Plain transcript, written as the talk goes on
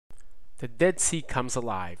The Dead Sea comes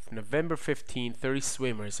alive. November 15, 30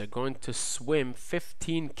 swimmers are going to swim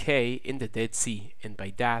 15K in the Dead Sea, and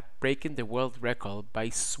by that breaking the world record by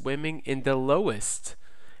swimming in the lowest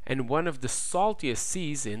and one of the saltiest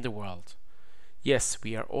seas in the world. Yes,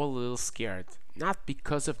 we are all a little scared, not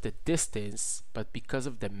because of the distance, but because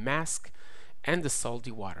of the mask and the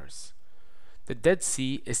salty waters. The Dead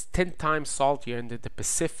Sea is 10 times saltier than the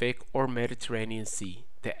Pacific or Mediterranean Sea.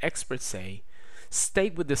 The experts say, stay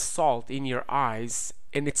with the salt in your eyes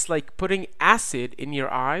and it's like putting acid in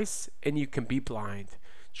your eyes and you can be blind.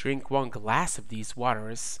 Drink one glass of these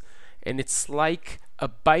waters and it's like a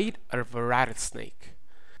bite of a rattlesnake.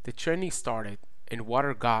 The training started and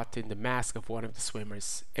water got in the mask of one of the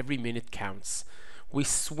swimmers. Every minute counts. We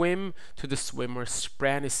swim to the swimmer,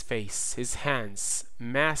 spray on his face, his hands,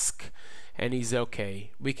 mask, and he's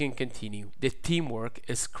okay. We can continue. The teamwork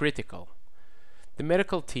is critical. The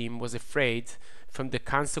medical team was afraid from the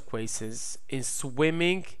consequences in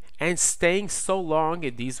swimming and staying so long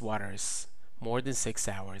in these waters, more than 6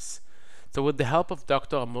 hours. So with the help of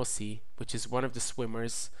Dr. Amosi, which is one of the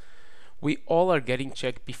swimmers, we all are getting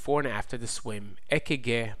checked before and after the swim,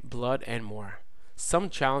 EKG, blood and more. Some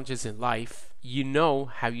challenges in life, you know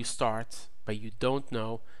how you start, but you don't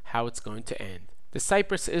know how it's going to end. The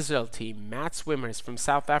Cyprus Israel team, mad swimmers from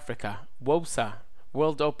South Africa, WOSA,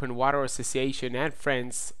 World Open Water Association and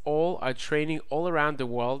friends all are training all around the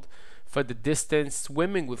world for the distance,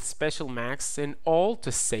 swimming with special masks and all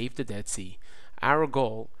to save the Dead Sea. Our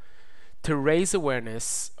goal, to raise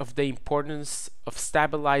awareness of the importance of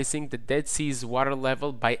stabilizing the Dead Sea's water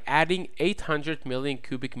level by adding 800 million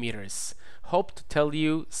cubic meters. Hope to tell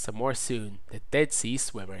you some more soon. The Dead Sea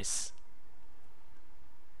Swimmers.